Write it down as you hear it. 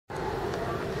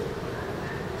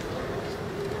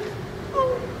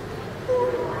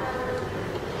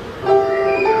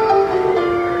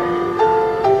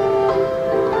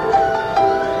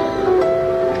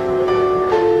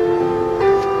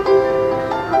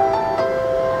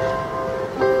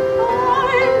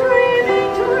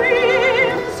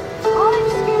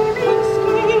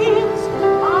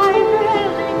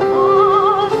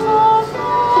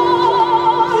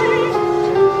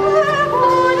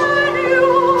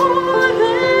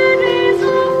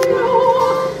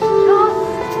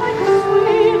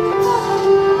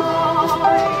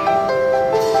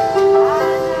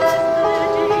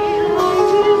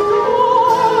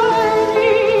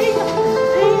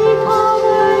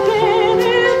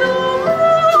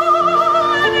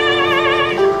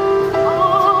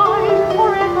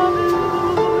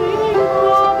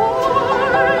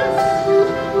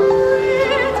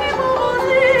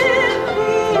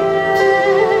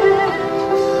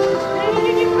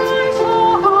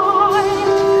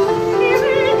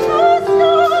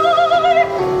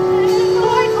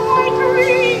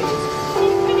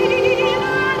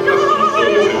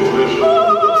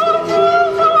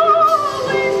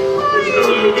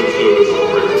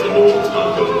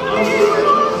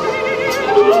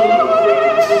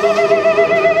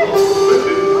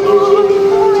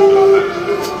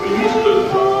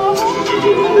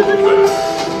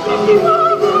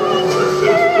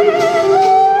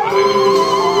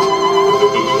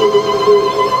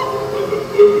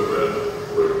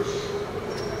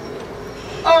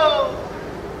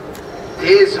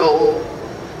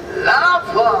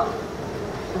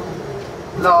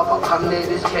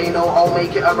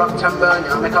get a rock and burn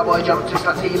ya. Make a boy jump just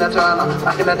like Tina Turner.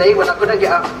 Back in the day when I couldn't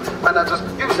get up, man, I just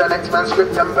use the next man's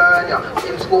script and burn ya.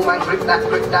 In school, man, grip that,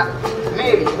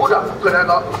 nearly woulda, coulda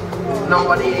got.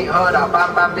 Nobody ain't heard of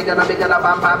bam bam, bigger than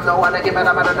bam bam. No one give a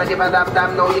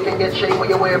damn. No, you can get shame when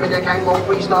you're wearing, you can go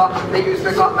freestyle. They use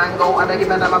pick up mango and they give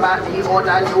a damn about me or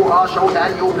Daniel or show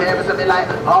Daniel. Parents will be like,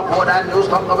 hardcore Daniel,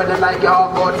 stop going in like your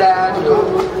hardcore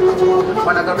Daniel.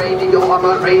 When I got radio, I'm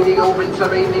a radio, rinse a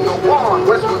radio one.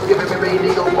 Westwood's giving me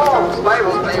radio one.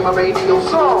 Spirals play my radio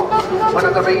song. When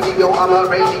I got radio, I'm a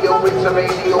radio, rinse a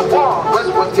radio one.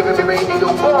 Westwood's giving me radio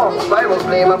one. Spirals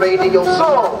play my radio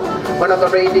song. When I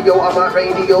got radio, I'm a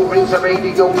radio, rinse a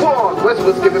radio one.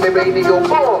 Westwood's giving me radio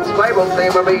one. Spirals play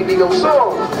my radio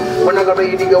song. When I got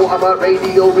radio, I'm a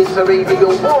radio, rinse a radio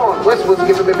one. Westwood's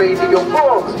giving me radio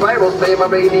one. Spirals play my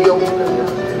radio.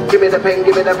 Give me the pen,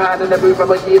 give me the pad and the roof,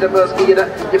 I'ma give you the verse, give you the.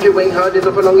 If you ain't heard it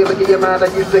for long, I'ma give you mad. I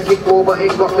used to kick ball, but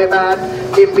it got me mad.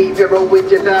 In beef, you roll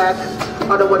with your dad.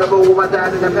 I don't wanna roll with my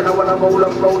dad in the pen, I wanna roll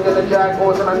up, roll in the jag.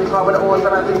 Automatic car with the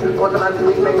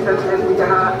automatic makes sense in your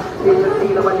heart. In the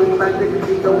scene of my knee, man, they can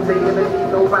see no thing in the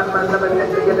scene, no bad man, never get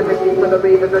to get a machine when the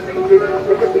ravens are thinking.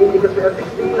 They can be niggas with a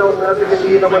 16, no nurse, they can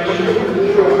see no one from the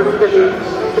 16, no one from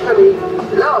the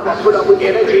love, I put up with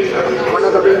energy. When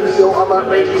I got radio, I'm a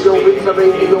radio, it's a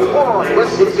radio one.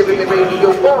 Westwood's giving me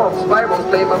radio one. Spirals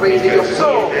play my radio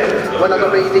song. When I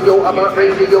got radio, I'm a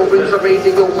radio, it's a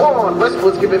radio one.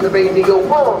 Westwood's giving me radio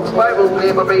one. Spirals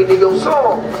play my radio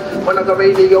song. When I got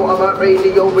radio, I'm a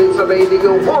radio, it's a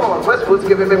radio one. Westwood's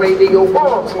giving me radio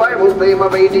one. Spirals play my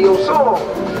radio song.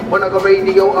 When I got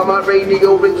radio, I'm a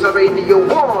radio, it's a radio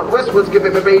one. Westwood's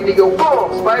giving me radio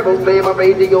one. Spirals play my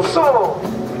radio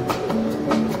song.